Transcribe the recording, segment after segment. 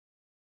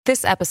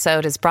This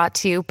episode is brought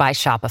to you by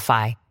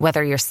Shopify.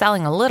 Whether you're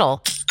selling a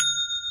little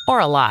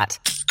or a lot,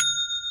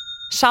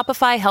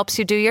 Shopify helps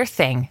you do your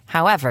thing,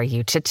 however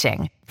you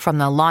cha-ching. From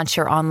the launch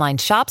your online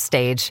shop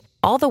stage,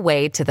 all the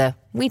way to the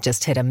we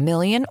just hit 1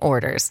 million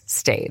orders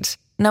stage.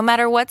 No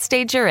matter what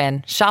stage you're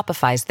in,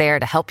 Shopify's there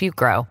to help you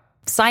grow.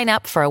 Sign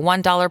up for a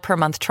 $1 per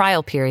month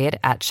trial period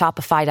at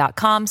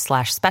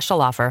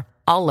shopify.com/special offer,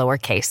 all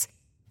lowercase.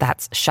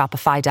 That's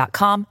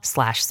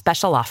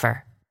shopify.com/special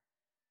offer.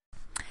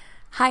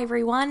 Hi,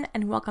 everyone,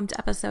 and welcome to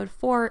episode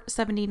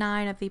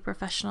 479 of the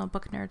Professional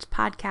Book Nerds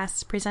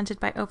podcast presented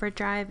by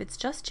Overdrive. It's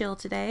just Jill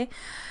today.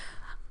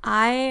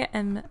 I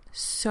am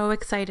so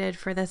excited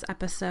for this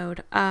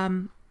episode.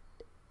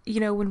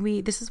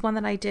 This is one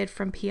that I did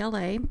from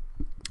PLA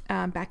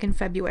back in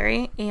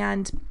February,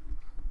 and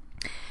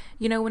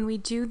when we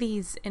do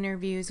these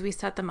interviews, we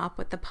set them up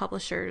with the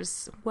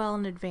publishers well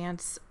in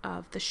advance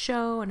of the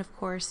show. And of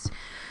course,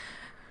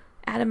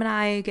 Adam and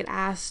I get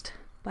asked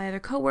by other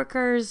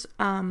coworkers,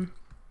 are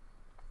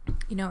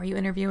you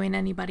interviewing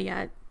anybody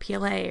at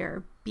PLA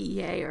or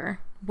BEA or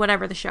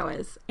whatever the show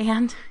is?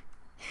 And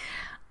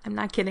I'm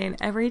not kidding.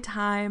 Every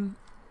time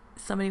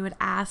somebody would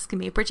ask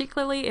me,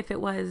 particularly if it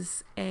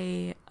was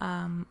a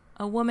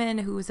woman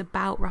who was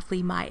about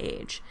roughly my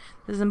age,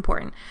 this is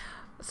important.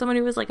 Someone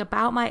who was like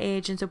about my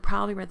age and so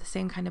probably read the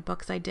same kind of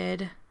books I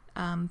did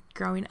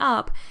growing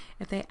up.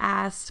 If they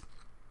asked,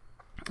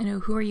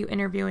 who are you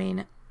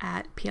interviewing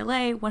at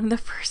PLA? One of the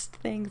first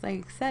things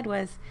I said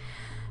was,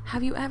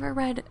 have you ever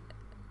read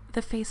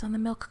The Face on the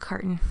Milk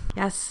Carton?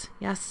 Yes,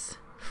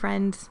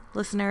 friends,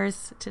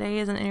 listeners. Today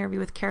is an interview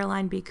with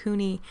Caroline B.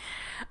 Cooney,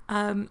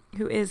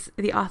 who is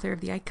the author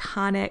of the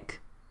iconic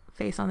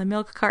Face on the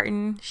Milk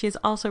Carton. She has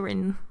also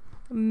written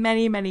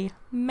many, many,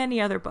 many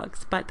other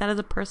books, but that is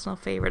a personal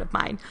favorite of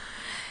mine.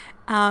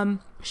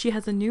 She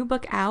has a new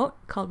book out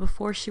called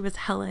Before She Was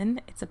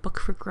Helen. It's a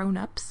book for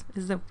grown-ups,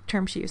 is the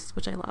term she uses,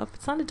 which I love.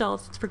 It's not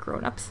adults, it's for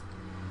grown-ups.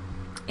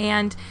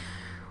 And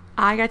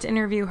I got to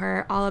interview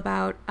her all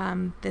about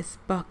this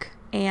book,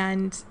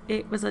 and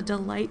it was a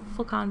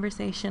delightful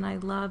conversation. I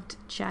loved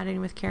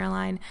chatting with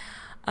Caroline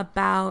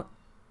about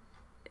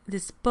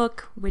this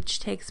book,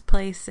 which takes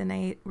place in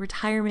a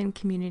retirement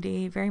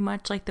community, very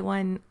much like the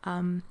one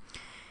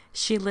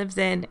she lives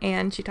in.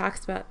 And she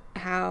talks about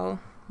how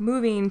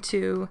moving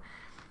to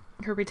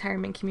her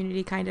retirement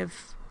community kind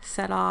of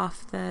set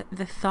off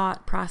the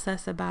thought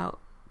process about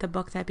the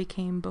book that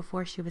became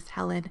Before She Was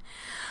Helen.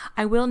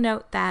 I will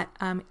note that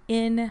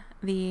in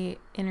the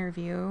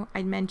interview,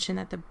 I mentioned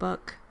that the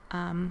book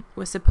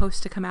was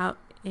supposed to come out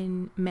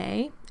in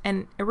May,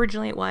 and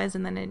originally it was,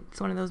 and then it's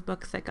one of those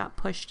books that got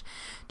pushed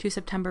to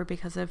September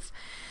because of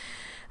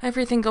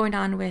everything going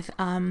on with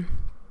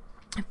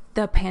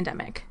the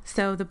pandemic.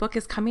 So the book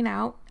is coming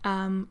out,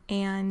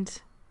 and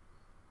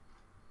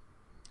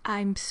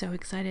I'm so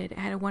excited. I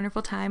had a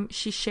wonderful time.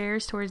 She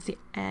shares towards the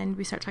end,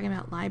 we start talking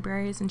about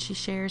libraries, and she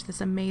shares this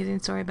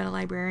amazing story about a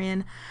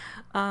librarian.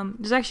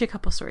 There's actually a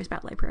couple stories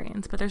about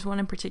librarians, but there's one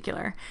in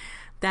particular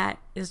that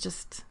is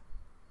just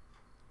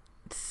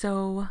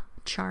so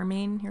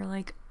charming. You're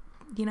like,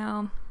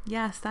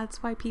 yes,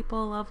 that's why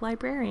people love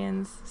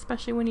librarians,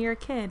 especially when you're a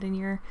kid and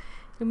you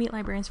meet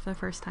librarians for the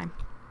first time.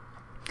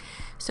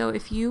 So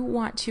if you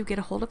want to get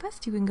a hold of us,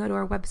 you can go to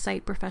our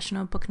website,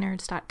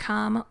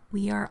 professionalbooknerds.com.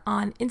 We are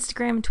on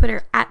Instagram and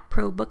Twitter at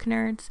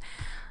ProBookNerds,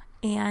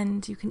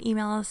 and you can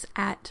email us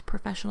at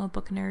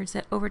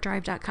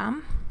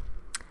professionalbooknerds@overdrive.com.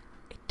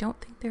 I don't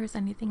think there's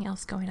anything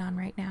else going on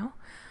right now.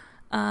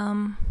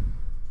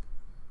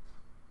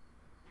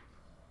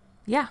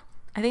 Yeah,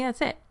 I think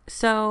that's it.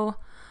 So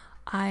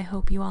I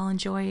hope you all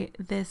enjoy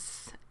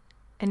this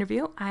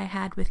interview I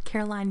had with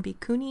Caroline B.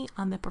 Cooney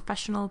on the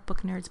Professional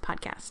Book Nerds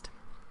podcast.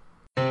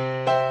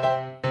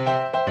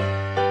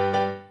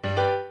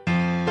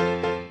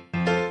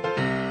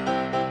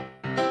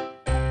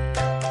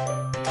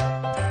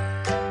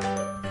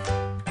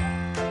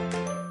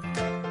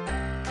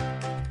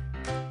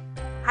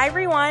 Hi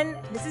everyone,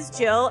 this is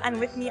Jill, and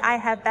with me I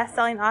have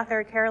best-selling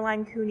author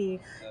Caroline Cooney.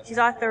 She's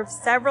author of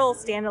several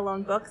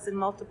standalone books in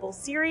multiple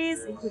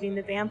series, including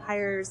the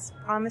Vampire's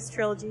Promise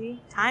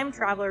trilogy, Time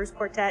Travelers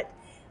Quartet,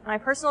 and my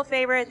personal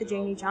favorite, the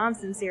Janie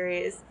Johnson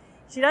series.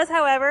 She does,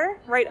 however,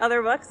 write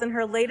other books, and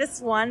her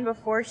latest one,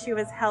 Before She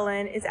Was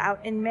Helen, is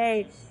out in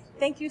May.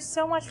 Thank you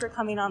so much for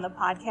coming on the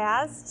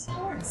podcast.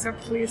 Oh, I'm so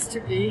pleased to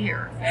be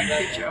here. Thank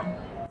you, Jill.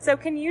 So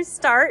can you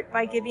start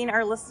by giving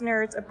our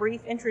listeners a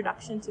brief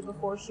introduction to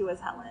Before She Was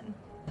Helen?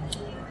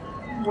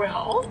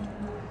 Well,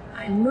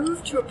 I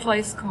moved to a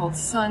place called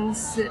Sun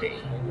City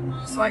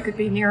so I could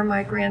be near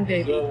my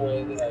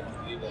grandbaby.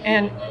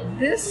 And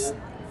this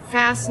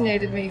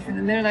fascinated me from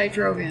the minute I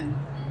drove in.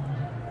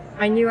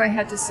 I knew I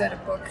had to set a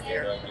book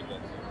there.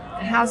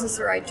 The houses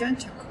are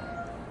identical.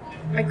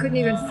 I couldn't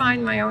even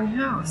find my own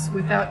house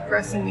without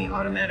pressing the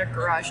automatic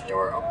garage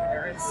door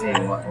opener and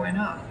seeing what went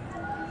up.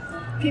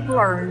 People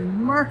are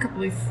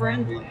remarkably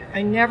friendly.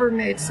 I never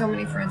made so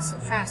many friends so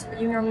fast,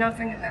 but you know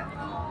nothing about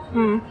them.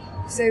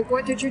 Say,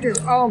 what did you do?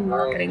 Oh,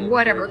 marketing,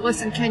 whatever.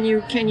 Listen, can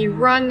you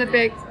run the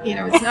bake?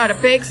 It's not a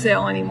bake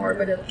sale anymore,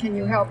 but can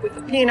you help with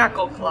the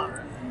Pinochle Club?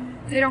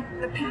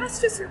 The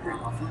past is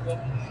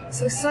irrelevant.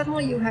 So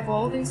suddenly you have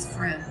all these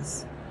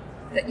friends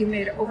that you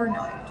made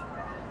overnight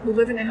who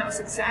live in a house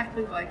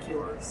exactly like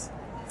yours,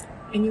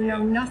 and you know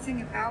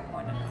nothing about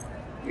one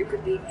another. You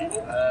could be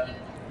anybody.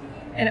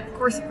 And of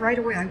course, right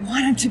away, I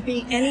wanted to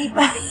be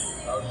anybody.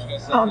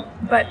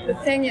 But the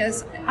thing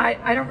is,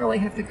 I don't really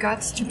have the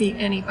guts to be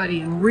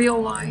anybody in real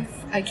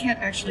life. I can't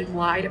actually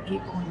lie to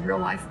people in real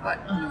life, but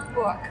on a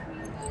book,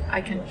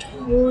 I can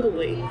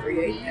totally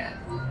create that.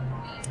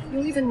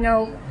 You even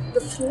know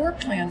the floor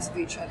plans of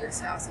each other's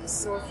houses.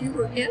 So if you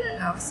were in a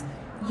house,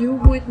 you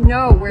would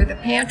know where the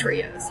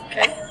pantry is,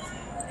 okay?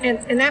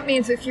 And that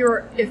means if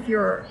you're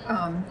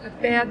a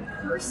bad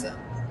person,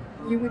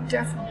 you would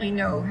definitely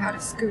know how to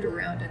scoot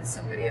around in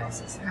somebody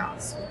else's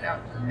house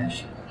without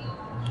permission.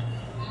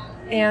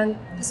 And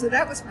so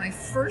that was my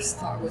first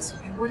thought, was,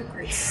 what a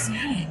great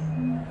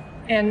setting.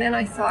 And then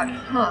I thought,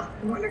 I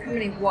wonder how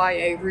many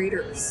YA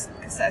readers,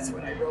 because that's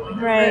what I really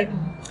have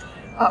written,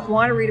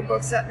 want to read a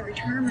book set in a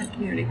retirement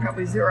community.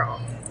 Probably zero.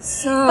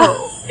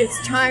 So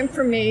it's time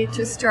for me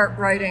to start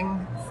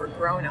writing for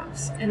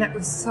grown-ups. And that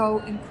was so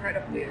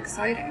incredibly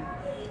exciting.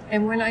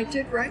 And when I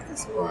did write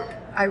this book,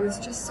 I was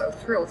just so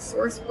thrilled.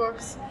 Source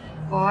Books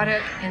bought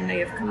it, and they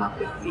have come up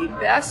with the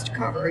best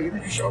cover. Are you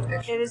going to show a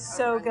picture? It is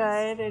so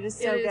good. It is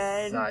so good.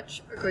 It is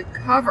such a good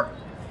cover.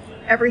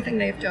 Everything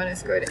they've done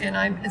is good, and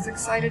I'm as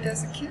excited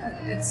as a kid.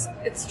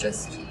 It's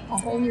just a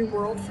whole new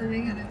world for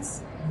me, and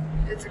it's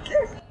a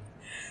kick.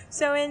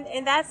 So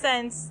in that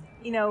sense,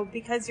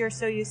 because you're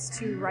so used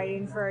to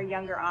writing for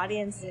younger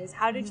audiences,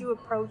 how did you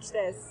approach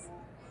this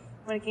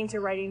when it came to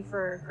writing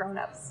for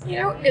grown-ups?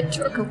 It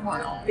took a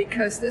while,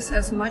 because this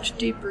has much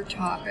deeper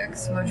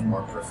topics, much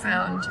more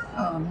profound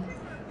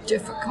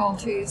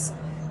difficulties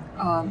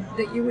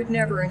that you would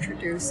never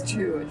introduce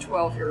to a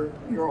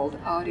 12-year-old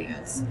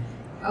audience.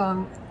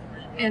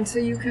 And so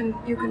you can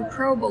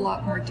probe a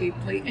lot more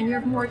deeply, and you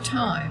have more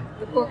time.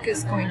 The book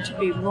is going to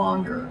be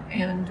longer,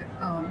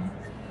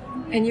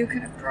 and you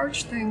can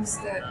approach things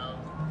that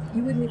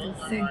you wouldn't even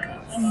think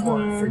of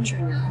for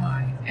junior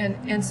high.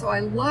 And so I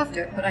loved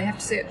it, but I have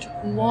to say it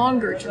took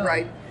longer to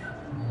write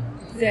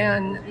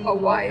than a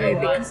YA,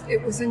 because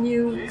it was a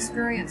new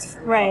experience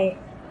for me. Right.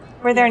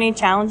 Were there any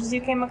challenges you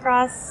came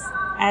across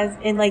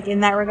in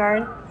that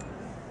regard?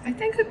 I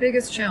think the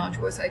biggest challenge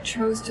was I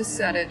chose to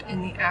set it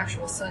in the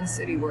actual Sun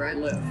City where I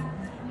live.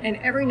 And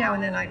every now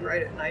and then I'd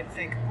write it and I'd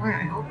think, boy,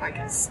 I hope I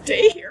can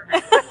stay here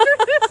after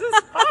this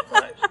is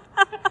published.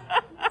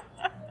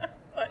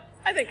 But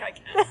I think I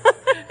can.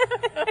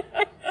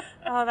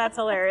 Oh, that's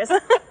hilarious.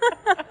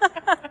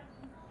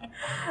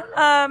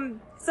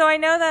 So I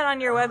know that on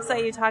your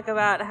website you talk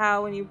about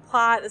how when you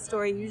plot a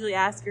story, you usually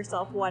ask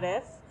yourself, what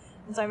if?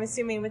 And so I'm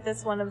assuming with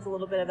this one, it was a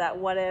little bit of that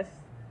what if,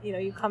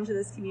 you come to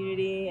this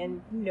community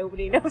and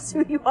nobody knows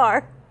who you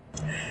are.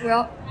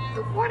 Well,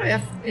 the what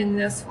if in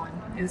this one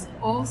is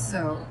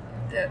also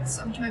that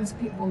sometimes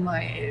people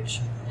my age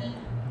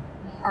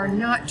are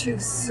not too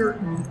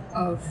certain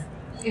of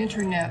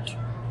internet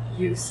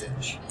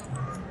usage.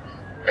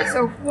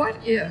 So what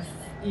if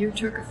you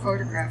took a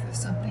photograph of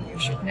something you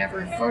should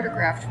never have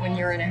photographed when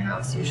you're in a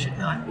house you should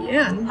not be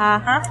in,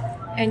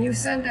 and you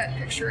send that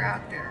picture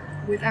out there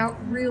without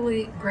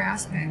really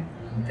grasping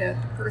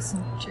that the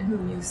person to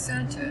whom you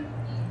sent it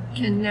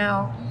can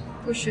now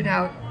push it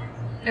out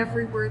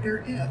everywhere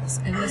there is,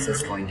 and this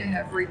is going to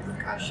have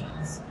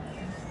repercussions.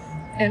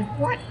 And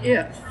what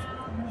if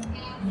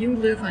you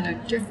live on a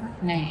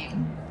different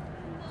name,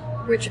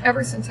 which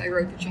ever since I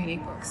wrote the Janie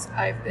books,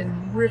 I've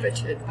been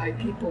riveted by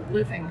people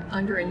living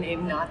under a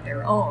name not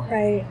their own.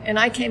 Right. And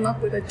I came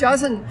up with a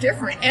dozen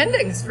different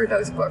endings for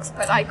those books,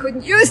 but I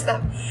couldn't use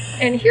them.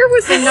 And here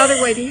was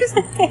another way to use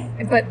them.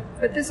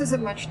 But this is a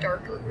much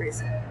darker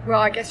reason.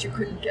 Well, I guess you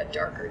couldn't get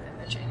darker than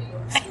the Janie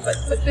books,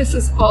 but this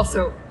is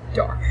also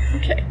dark.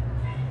 Okay.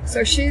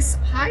 So she's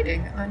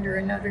hiding under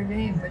another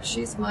name, but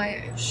she's my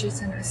age.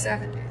 She's in her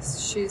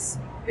 70s. She's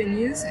been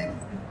using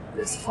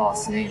this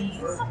false name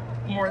for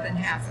more than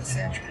half a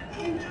century.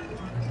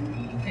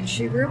 And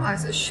she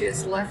realizes she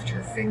has left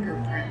her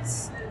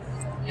fingerprints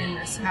in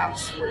this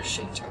house where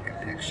she took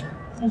a picture.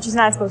 And she's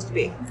not supposed to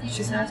be.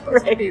 She's not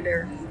supposed to be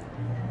there.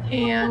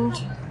 And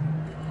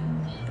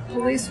the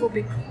police will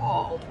be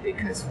called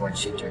because what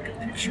she took a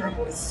picture of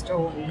was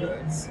stolen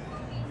goods.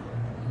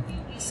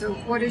 So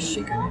what is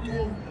she going to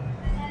do?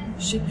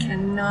 She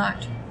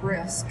cannot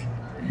risk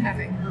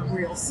having her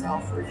real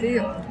self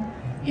revealed,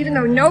 even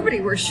though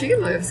nobody where she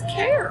lives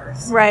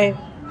cares. Right.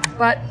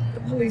 But the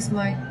police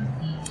might.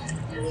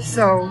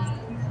 So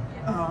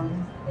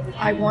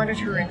I wanted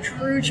her in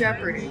true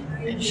jeopardy,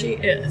 and she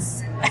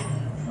is.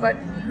 But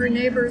her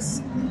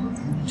neighbors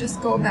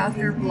just go about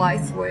their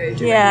blithe way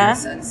doing their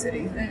Sun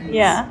City things.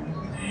 Yeah.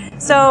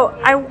 So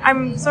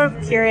I'm sort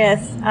of curious,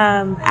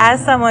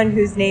 as someone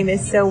whose name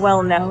is so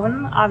well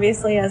known,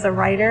 obviously as a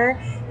writer,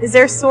 is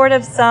there sort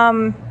of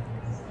some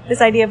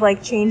this idea of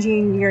like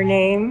changing your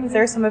name? Is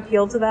there some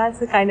appeal to that,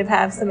 to kind of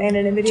have some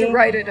anonymity? To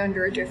write it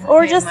under a different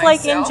or name just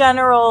like in myself.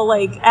 general,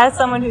 like as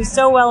someone who's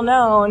so well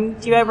known,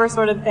 do you ever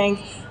sort of think,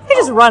 I could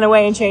just run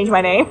away and change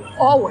my name?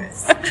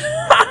 Always.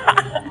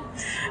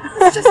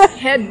 Just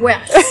head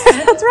west.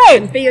 That's right.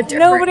 And be a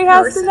different Nobody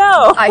has person. to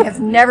know. I have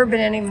never been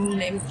anyone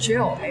named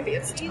Jill. Maybe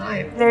it's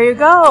time. There you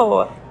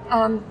go.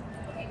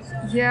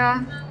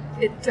 Yeah,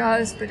 it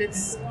does, but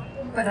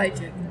I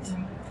didn't.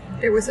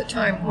 There was a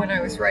time when I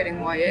was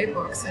writing YA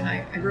books, and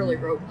I really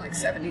wrote like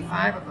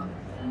 75 of them,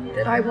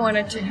 that I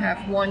wanted to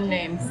have one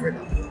name for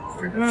the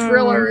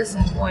thrillers,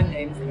 and one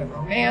name for the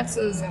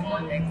romances, and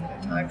one name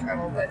for the time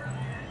travel, but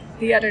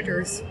the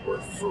editors were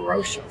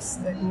ferocious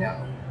that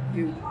no,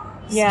 you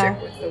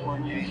stick with the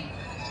one name.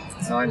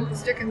 So I'm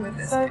sticking with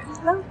this name.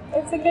 No,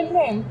 it's a good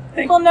name.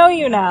 People know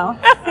you now.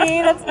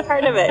 See, that's the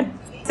part of it.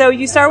 So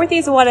you start with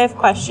these what if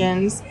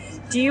questions.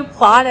 Do you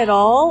plot at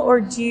all, or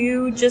do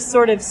you just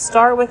sort of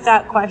start with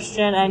that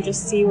question and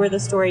just see where the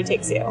story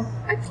takes you?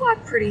 I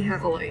plot pretty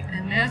heavily,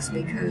 and that's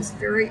because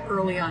very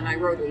early on I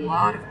wrote a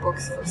lot of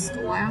books for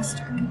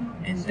Scholastic,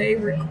 and they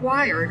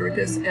required, or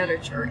this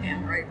editor,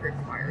 Anne Wright,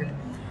 required,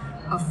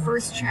 a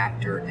first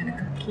chapter and a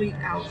complete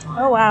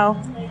outline. Oh,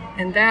 wow.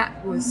 And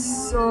that was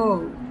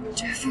so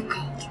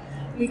difficult,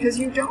 because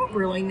you don't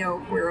really know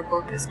where a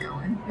book is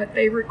going, but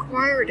they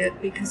required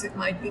it because it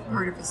might be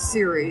part of a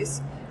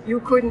series. You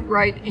couldn't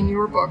write in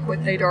your book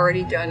what they'd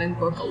already done in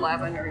book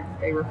 11, or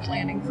they were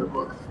planning for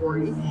book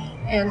 40.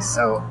 And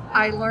so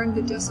I learned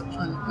the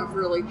discipline of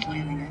really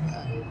planning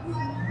ahead.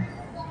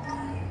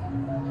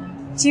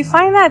 Do you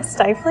find that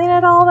stifling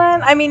at all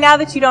then? I mean, now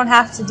that you don't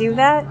have to do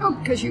that? Oh,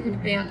 because you can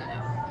abandon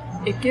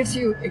it. It gives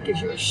you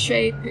a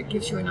shape, it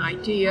gives you an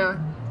idea.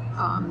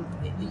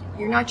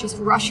 You're not just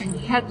rushing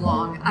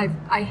headlong.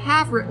 I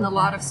have written a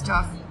lot of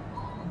stuff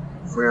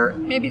where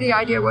maybe the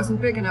idea wasn't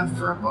big enough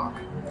for a book,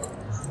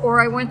 or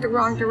I went the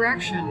wrong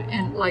direction,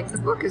 and like the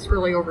book is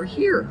really over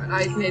here, but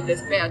I've made this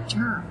bad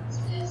turn.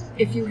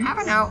 If you have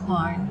an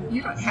outline,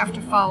 you don't have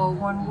to follow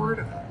one word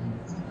of it,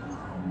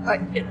 but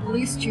at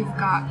least you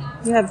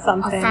have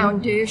something, a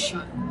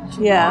foundation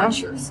to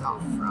launch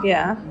yourself from.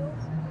 Yeah.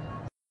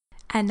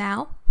 And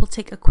now we'll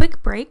take a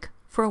quick break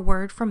for a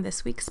word from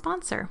this week's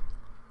sponsor.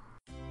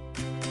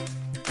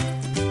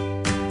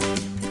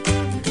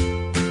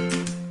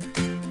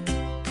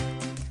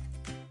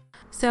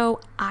 So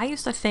I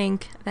used to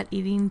think that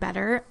eating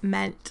better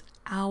meant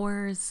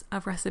hours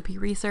of recipe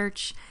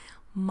research,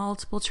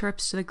 multiple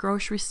trips to the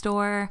grocery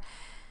store,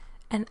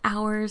 and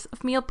hours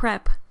of meal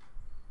prep,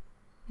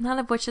 none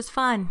of which is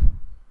fun.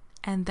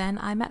 And then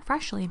I met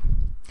Freshly.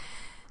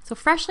 So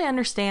Freshly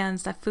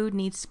understands that food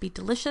needs to be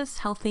delicious,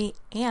 healthy,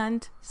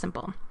 and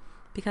simple.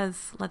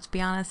 Because let's be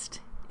honest,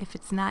 if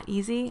it's not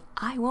easy,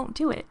 I won't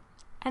do it.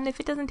 And if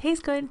it doesn't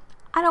taste good,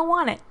 I don't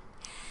want it.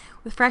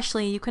 With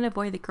Freshly, you can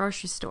avoid the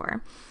grocery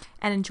store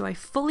and enjoy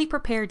fully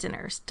prepared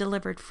dinners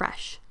delivered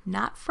fresh,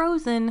 not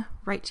frozen,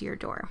 right to your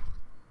door.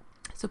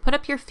 So put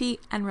up your feet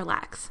and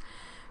relax.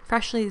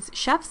 Freshly's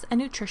chefs and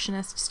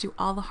nutritionists do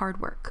all the hard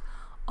work.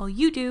 All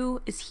you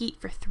do is heat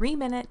for 3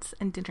 minutes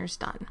and dinner's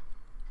done.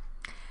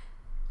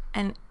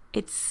 And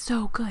it's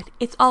so good.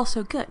 It's all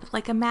so good.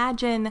 Like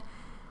imagine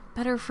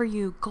better for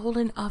you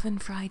golden oven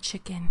fried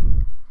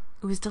chicken.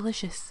 It was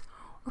delicious.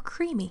 Or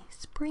creamy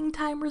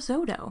springtime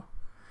risotto.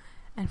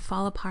 And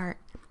fall apart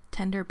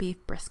tender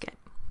beef brisket.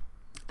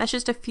 That's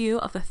just a few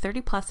of the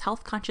 30 plus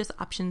health conscious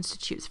options to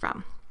choose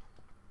from.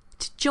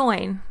 To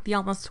join the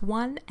almost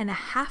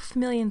 1.5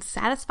 million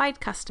satisfied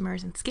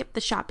customers and skip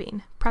the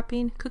shopping,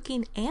 prepping,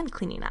 cooking, and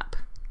cleaning up,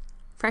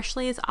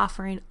 Freshly is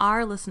offering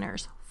our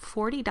listeners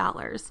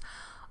 $40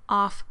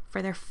 off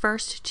for their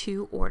first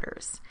 2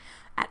 orders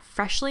at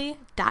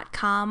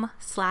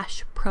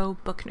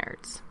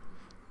freshly.com/probooknerds.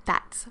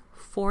 That's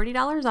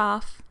 $40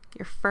 off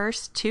your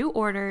first 2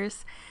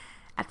 orders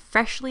at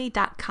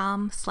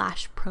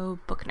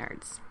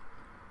freshly.com/probooknerds.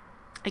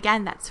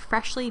 Again, that's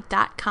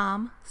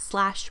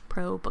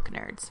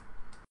freshly.com/probooknerds.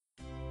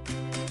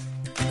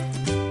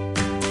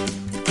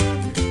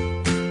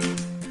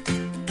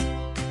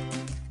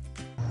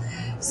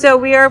 So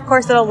we are, of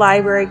course, at a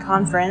library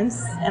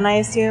conference, and I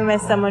assume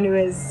as someone who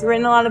has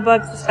written a lot of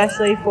books,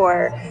 especially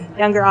for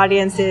younger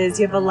audiences,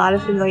 you have a lot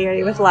of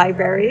familiarity with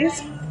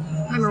libraries.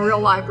 I'm a real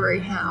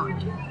library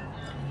hound.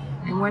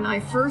 And when I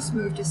first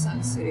moved to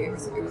Sun City, it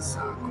was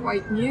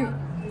quite new.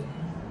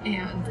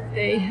 And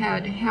they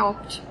had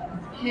helped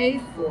pay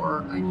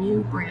for a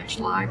new branch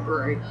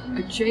library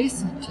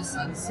adjacent to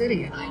Sun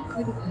City, and I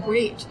couldn't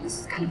wait. This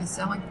is kind of a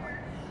selling point.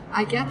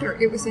 I get there,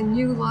 it was a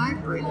new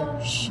library.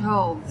 The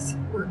shelves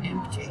were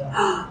empty.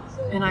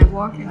 And I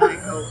walk in and I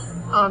go,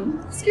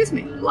 excuse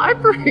me,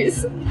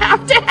 libraries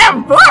have to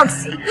have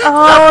books.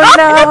 Oh,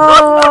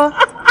 no.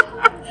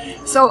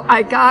 So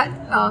I got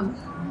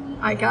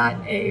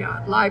a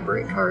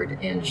library card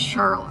in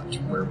Charlotte,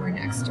 where we're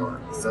next door,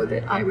 so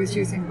that I was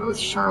using both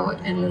Charlotte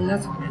and then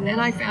this one. And then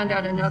I found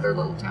out another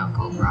little town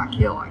called Rock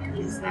Hill. I could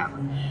use that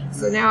one.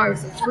 So now I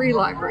was a 3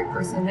 library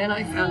person. And then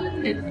I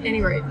found, at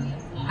any rate,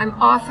 I'm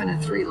often a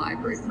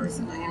 3-library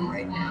person. I am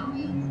right now.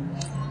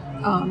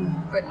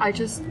 But I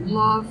just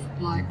love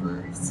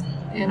libraries.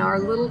 And our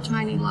little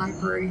tiny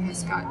library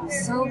has gotten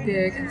so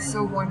big and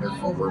so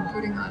wonderful. We're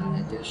putting on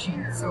an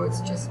addition. So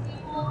it's just,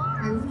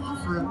 I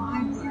love our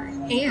library.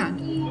 And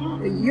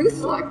the youth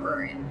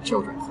librarian,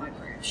 children's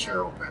librarian,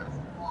 Cheryl Brown,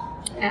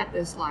 at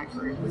this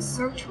library was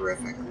so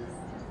terrific.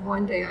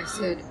 One day I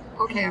said,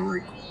 okay, I'm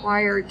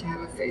required to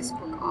have a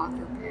Facebook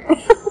author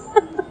page,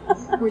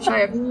 which I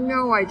have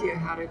no idea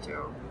how to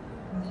do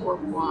or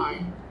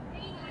why.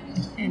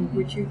 And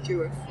would you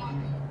do it for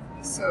me?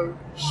 So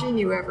she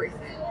knew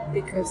everything,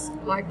 because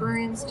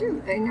librarians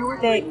do. They know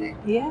everything.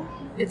 Yeah.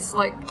 It's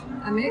like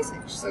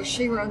amazing. So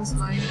she runs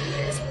my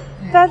Facebook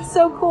page. That's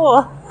so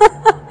cool.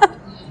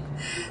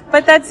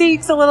 But that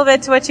speaks a little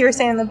bit to what you were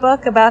saying in the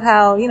book about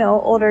how,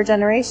 older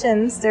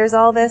generations, there's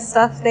all this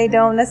stuff they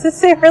don't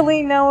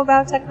necessarily know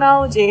about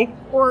technology.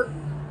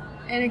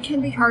 And it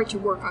can be hard to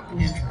work up an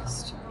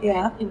interest.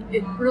 Yeah.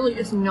 It really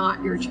is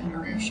not your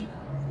generation.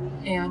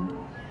 And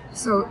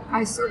so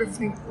I sort of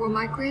think, well,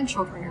 my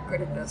grandchildren are good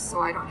at this, so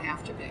I don't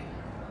have to be.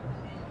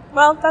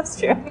 Well, that's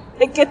true.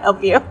 It can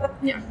help you.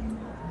 Yeah.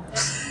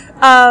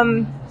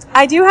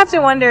 I do have to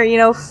wonder,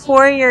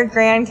 for your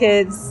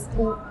grandkids,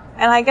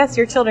 and I guess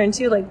your children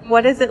too, like,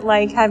 what is it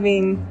like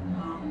having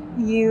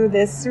you,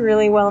 this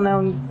really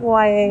well-known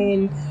YA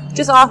and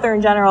just author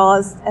in general,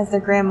 as their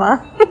grandma?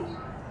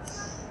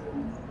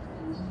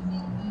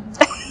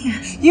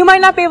 You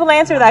might not be able to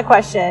answer that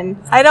question.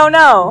 I don't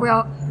know.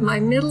 Well, my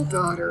middle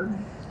daughter,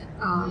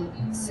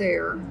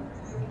 Sarah,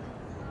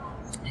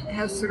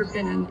 has sort of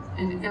been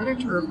an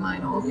editor of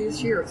mine all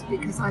these years,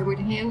 because I would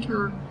hand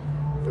her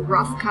the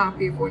rough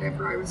copy of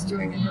whatever I was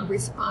doing, and her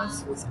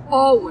response was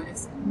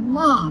always,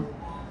 Mom,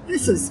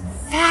 this is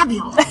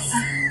fabulous.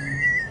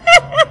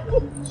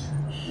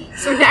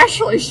 So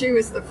naturally, she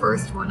was the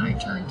first one I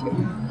turned to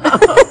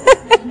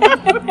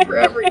for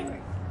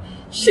everything.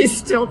 She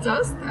still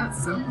does that,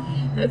 so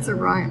that's a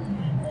riot.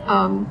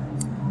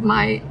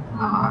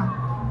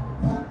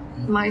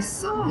 My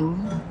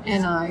son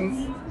and I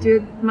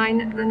did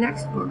the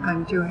next book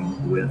I'm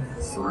doing with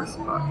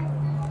Sourcebook,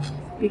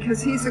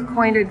 because he's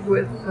acquainted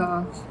with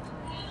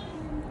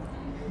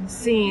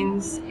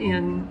scenes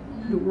in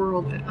the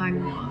world that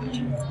I'm not.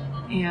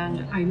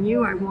 And I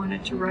knew I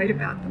wanted to write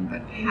about them,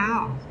 but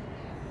how?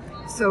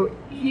 So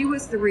he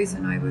was the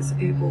reason I was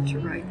able to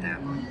write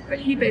that one. But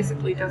he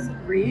basically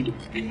doesn't read,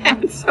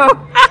 and so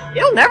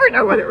he'll never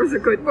know whether it was a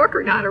good book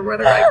or not, or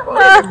whether I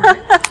quoted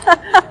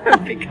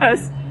him,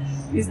 because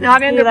he's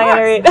not into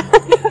books.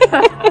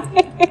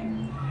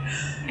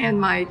 And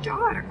my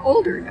daughter,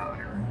 older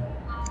daughter,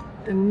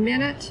 the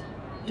minute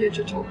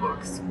digital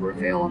books were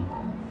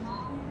available,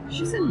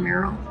 she's in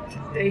Maryland.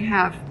 They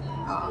have,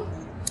 I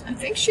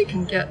think she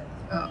can get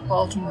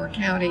Baltimore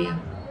County and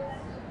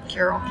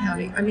Carroll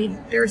County. I mean,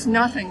 there's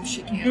nothing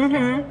she can't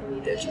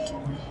get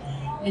digital.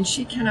 And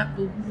she cannot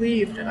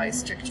believe that I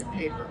stick to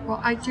paper.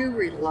 Well, I do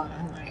read a lot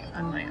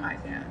on my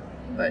iPad,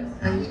 but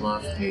I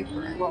love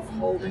paper. I love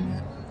holding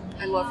it.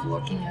 I love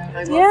looking at it.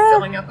 I love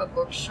filling up a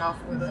bookshelf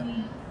with it.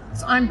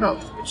 So I'm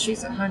both, but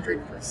she's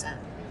 100%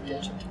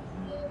 digital.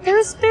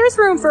 There's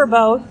room for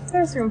both.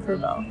 There's room for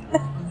both.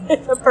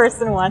 If a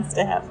person wants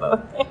to have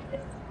both.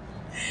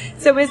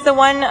 So is the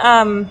one,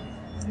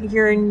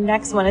 your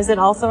next one, is it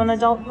also an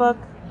adult book?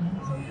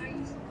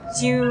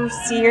 Do you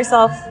see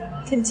yourself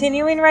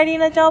continuing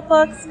writing adult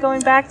books,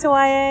 going back to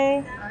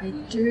YA? I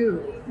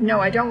do. No,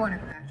 I don't want to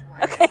go back to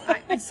YA.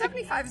 Okay.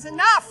 75 is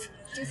enough.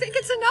 Do you think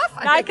it's enough?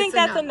 I think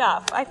that's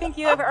enough. I think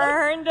you have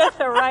earned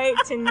the right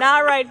to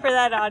not write for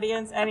that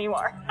audience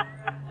anymore.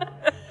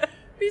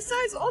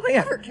 Besides, all they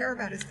ever care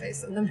about is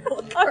face in the middle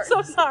of the I'm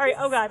so sorry.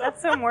 Oh, God,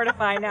 that's so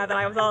mortifying now that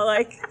I was all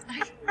like...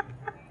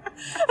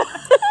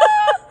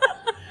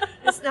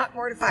 It's not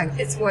mortifying.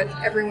 It's what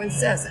everyone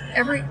says.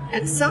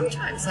 And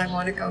sometimes I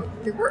want to go,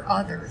 there were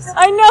others.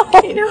 I know.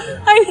 You know?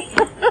 I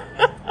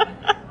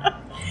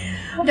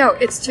know. No,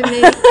 it's to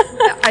me,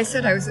 I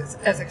said I was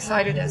as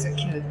excited as a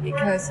kid,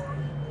 because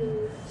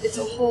it's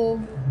a whole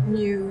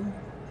new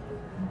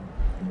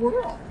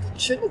world.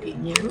 It shouldn't be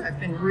new. I've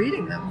been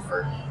reading them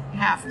for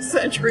half a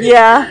century.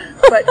 Yeah.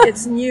 But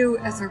it's new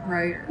as a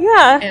writer.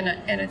 Yeah.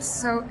 And it's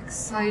so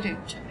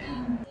exciting to me.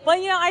 Well,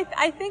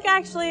 I think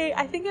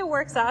it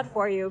works out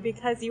for you,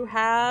 because you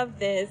have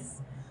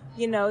this,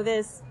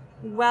 this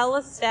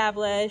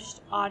well-established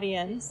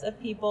audience of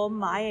people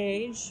my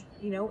age,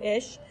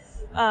 ish,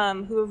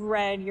 who have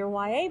read your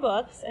YA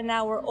books, and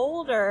now we're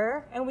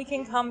older, and we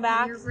can come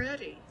back. You're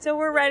ready. So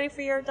we're ready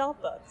for your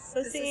adult books.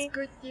 So this is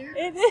good news.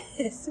 It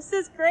is. This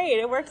is great.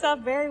 It works out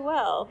very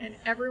well. And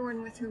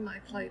everyone with whom I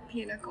play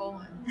Pinnacle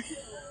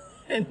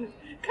and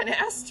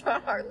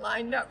Canasta are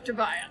lined up to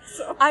buy it.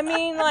 So I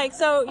mean,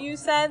 so you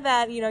said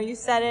that, you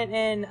said it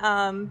in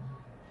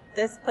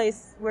this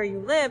place where you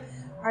live.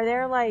 Are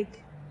there,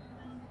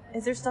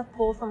 is there stuff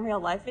pulled from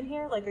real life in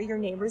here? Are your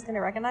neighbors going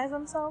to recognize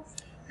themselves?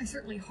 I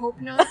certainly hope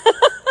not,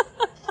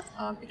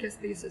 because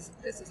this is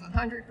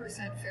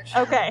 100%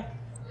 fiction. Okay.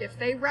 if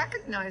they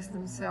recognize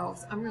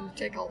themselves, I'm going to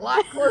take a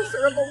lot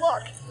closer of a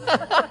look.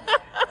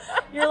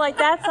 You're like,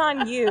 that's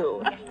on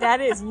you.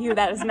 That is you.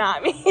 That is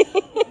not me.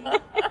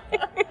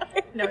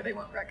 No, they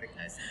won't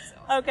recognize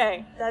themselves.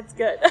 Okay, that's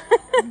good.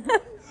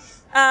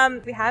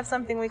 We have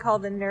something we call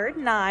the Nerd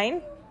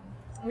 9,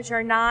 which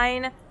are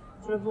 9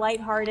 sort of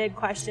lighthearted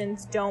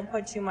questions. Don't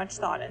put too much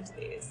thought into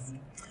these.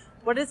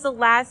 What is the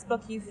last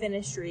book you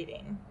finished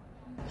reading?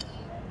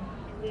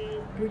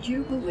 Would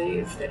you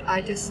believe that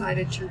I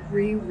decided to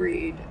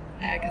reread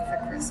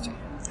Agatha Christie?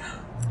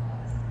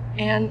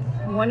 And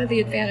one of the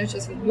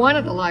advantages of one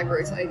of the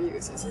libraries I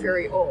use is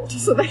very old,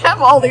 so they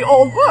have all the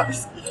old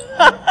books.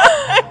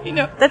 You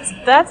know, that's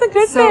a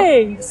good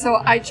thing. So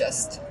I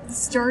just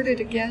started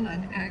again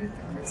on Agatha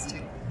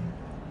Christie.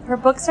 Her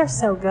books are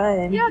so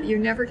good. Yeah, you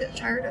never get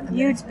tired of them.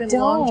 It's been a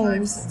long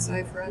time since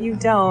I've read them. You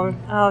don't.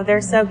 Oh, they're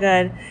so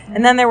good.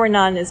 And Then There Were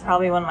None is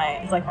probably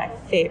my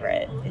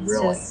favorite. It's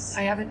really? Just...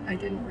 I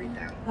didn't read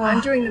that. I'm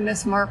doing the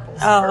Miss Marples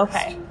first.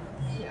 Okay.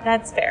 Yeah.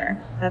 That's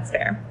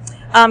fair.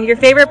 Your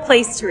favorite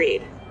place to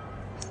read?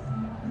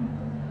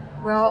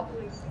 Well,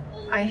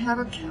 I have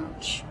a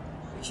couch,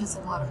 which has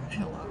a lot of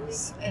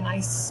pillows, and I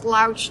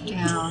slouch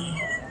down,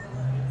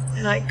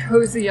 and I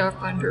cozy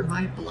up under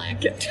my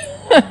blanket.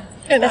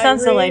 And That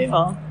sounds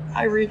delightful.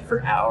 I read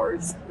for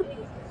hours.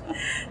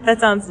 That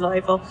sounds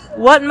delightful.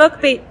 What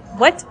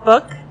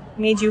book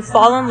made you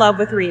fall in love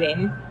with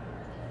reading?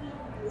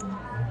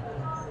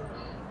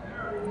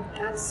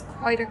 That's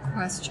quite a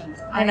question.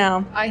 I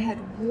know. I had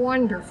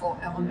wonderful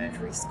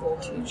elementary school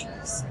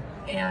teachers,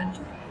 and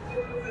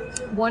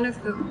one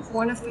of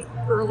the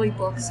early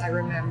books I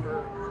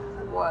remember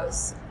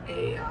was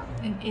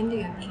an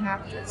Indian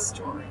captive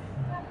story,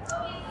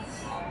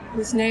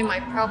 whose name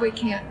I probably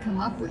can't come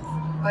up with,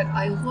 but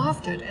I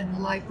loved it. And the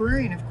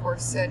librarian, of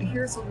course, said,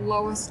 "Here's a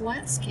Lois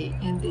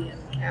Lansky Indian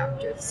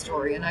captive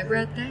story," and I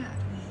read that,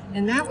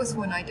 and that was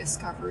when I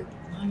discovered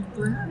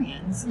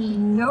librarians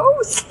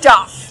know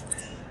stuff.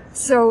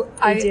 So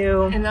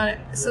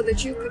so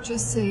that you could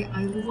just say,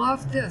 "I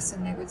love this,"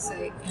 and they would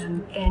say,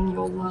 and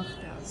you'll love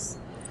this.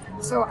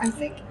 So I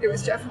think it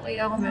was definitely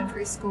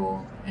elementary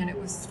school, and it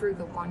was through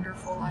the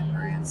wonderful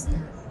librarians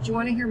there. Do you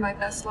want to hear my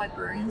best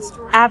librarian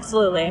story?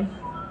 Absolutely.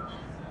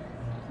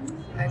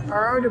 I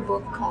borrowed a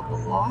book called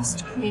The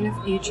Lost Queen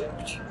of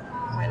Egypt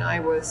when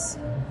I was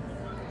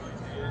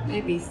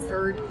maybe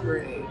 3rd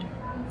grade.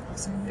 It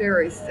was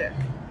very thick.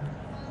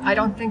 I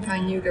don't think I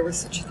knew there was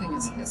such a thing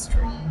as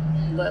history,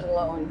 let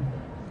alone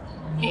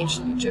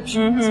ancient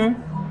Egyptian history.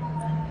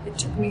 It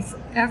took me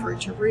forever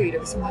to read. It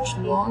was much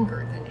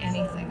longer than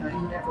anything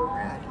I'd ever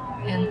read.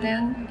 And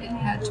then it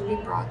had to be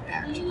brought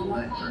back to the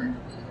library,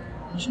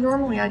 which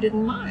normally I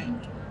didn't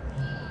mind.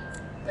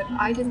 But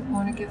I didn't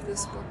want to give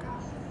this book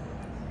up.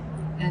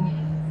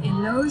 And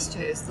in those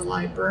days, the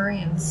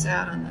librarian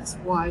sat on this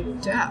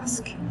wide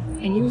desk,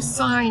 and you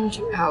signed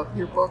out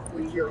your book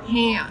with your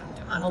hand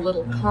on a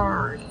little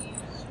card.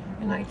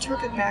 And I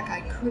took it back.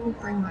 I couldn't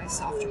bring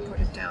myself to put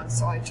it down,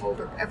 so I told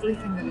her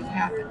everything that had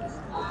happened in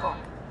the book.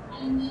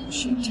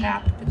 She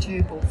tapped the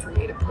table for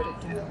me to put it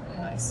down,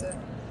 and I said,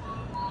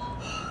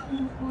 "I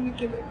don't want to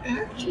give it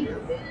back to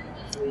you."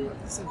 It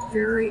was a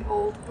very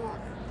old book.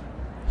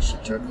 She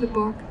took the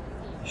book,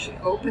 she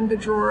opened the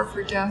drawer of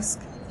her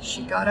desk,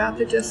 she got out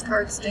the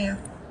discard stamp,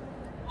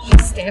 she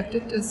stamped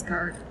it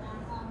discard.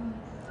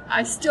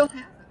 I still have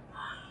it.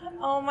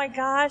 Oh my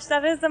gosh,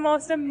 that is the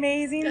most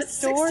amazing That's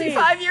story.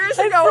 65 years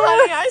ago,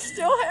 honey. I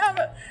still have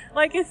it.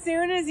 Like, as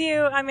soon as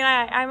I'm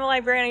a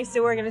librarian, I used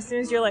to work, and as soon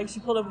as you're like, she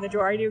pulled open the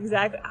drawer, I knew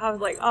exactly, I was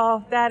like,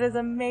 oh, that is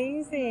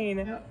amazing.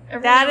 Yeah,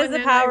 that is the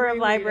power of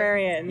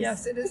librarians.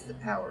 Yes, it is the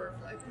power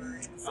of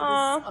librarians. It is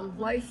a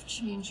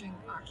life-changing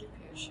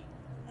occupation.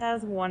 That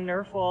is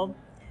wonderful.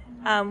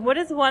 What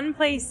is one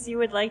place you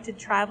would like to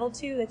travel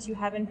to that you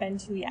haven't been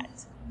to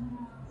yet?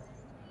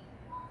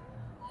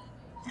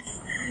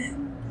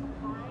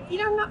 You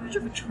know, I'm not much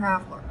of a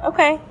traveler.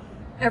 Okay.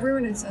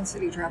 Everyone in Sun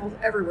City travels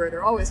everywhere.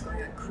 They're always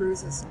going on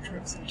cruises and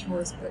trips and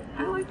tours, but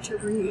I like to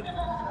read.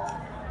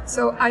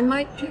 So I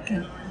might pick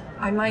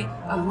I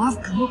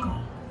love Google.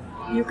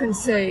 You can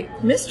say,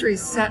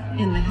 mysteries set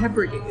in the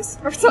Hebrides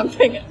or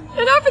something, and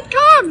up it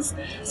comes.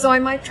 So I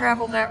might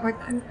travel that way.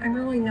 I'm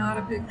really not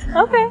a big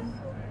traveler. Okay.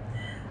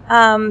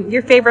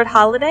 Your favorite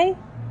holiday?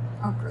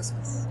 Oh,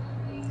 Christmas.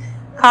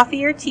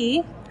 Coffee or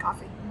tea?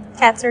 Coffee.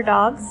 Cats or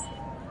dogs?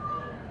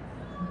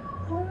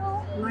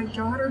 My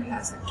daughter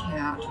has a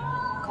cat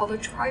called a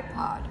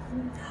tripod,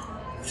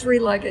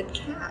 3-legged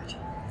cat.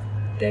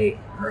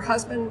 Her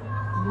husband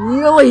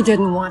really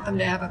didn't want them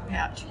to have a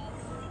pet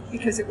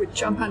because it would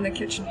jump on the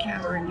kitchen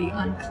counter and be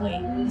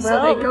unclean.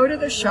 So they go to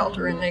the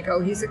shelter and they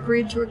go, "He's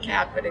agreed to a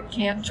cat, but it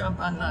can't jump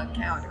on the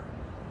counter."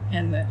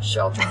 And the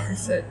shelter owner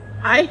said,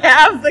 "I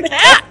have the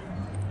cat."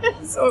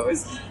 So it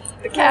was,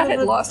 the cat had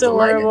lost a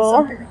leg and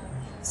something.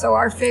 So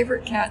our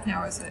favorite cat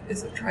now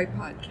is a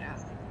tripod cat.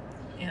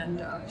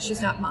 And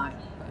she's not mine,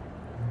 but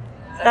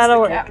that's That'll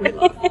the work. cat we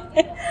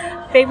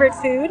love. Favorite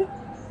food?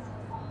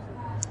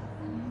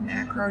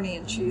 Macaroni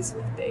and cheese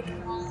with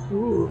bacon.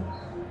 Ooh.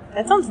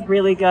 That sounds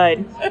really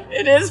good.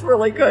 It is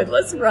really good.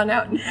 Let's run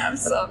out and have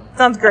some.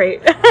 Sounds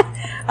great.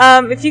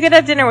 If you could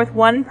have dinner with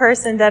one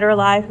person, dead or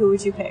alive, who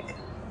would you pick?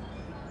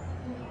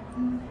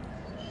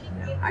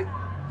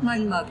 My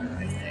mother,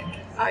 I think.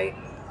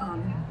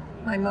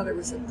 My mother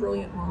was a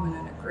brilliant woman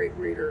and a great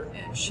reader,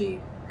 and she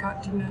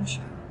got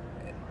dementia.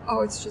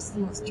 Oh, it's just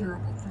the most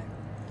terrible thing.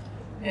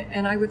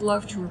 And I would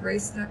love to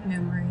erase that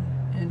memory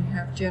and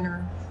have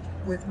dinner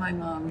with my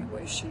mom the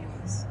way she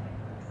was.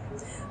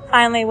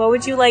 Finally, what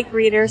would you like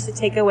readers to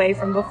take away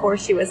from Before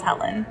She Was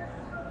Helen?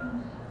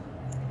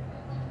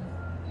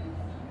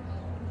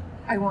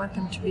 I want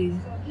them to be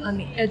on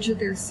the edge of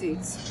their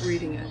seats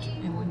reading it,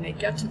 and when they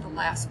get to the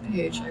last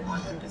page, I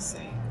want them to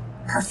say,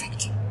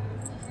 "Perfect."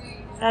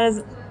 That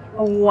is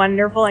a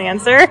wonderful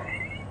answer.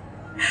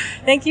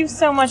 Thank you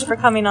so much for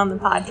coming on the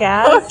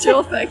podcast. Oh,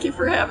 Jill, thank you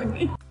for having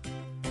me.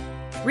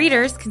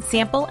 Readers can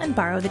sample and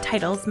borrow the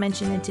titles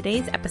mentioned in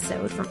today's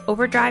episode from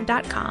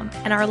Overdrive.com,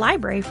 and our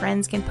library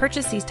friends can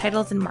purchase these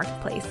titles in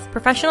Marketplace.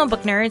 Professional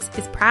Book Nerds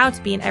is proud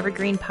to be an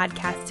Evergreen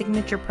Podcast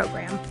signature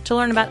program. To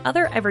learn about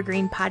other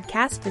Evergreen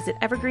podcasts, visit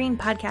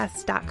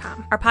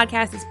evergreenpodcasts.com. Our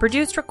podcast is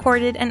produced,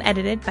 recorded, and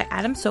edited by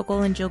Adam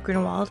Sokol and Jill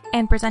Grunewald,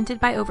 and presented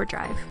by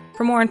Overdrive.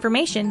 For more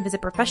information, visit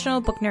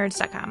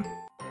professionalbooknerds.com.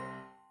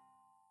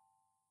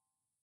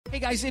 Hey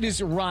guys, it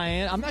is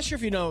Ryan. I'm not sure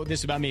if you know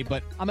this about me,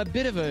 but I'm a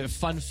bit of a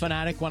fun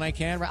fanatic when I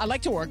can. I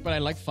like to work, but I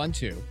like fun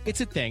too. It's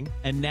a thing.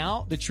 And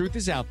now the truth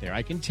is out there.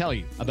 I can tell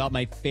you about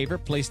my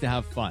favorite place to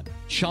have fun.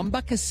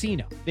 Chumba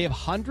Casino. They have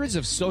hundreds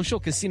of social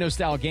casino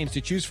style games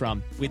to choose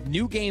from with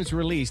new games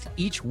released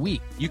each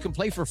week. You can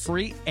play for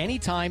free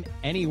anytime,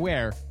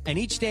 anywhere. And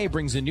each day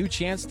brings a new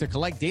chance to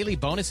collect daily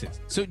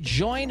bonuses. So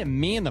join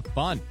me in the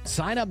fun.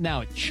 Sign up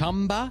now at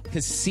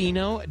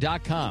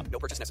ChumbaCasino.com. No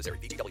purchase necessary.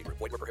 VGW Group.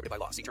 Void where prohibited by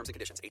law. See terms and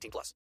conditions. 18+.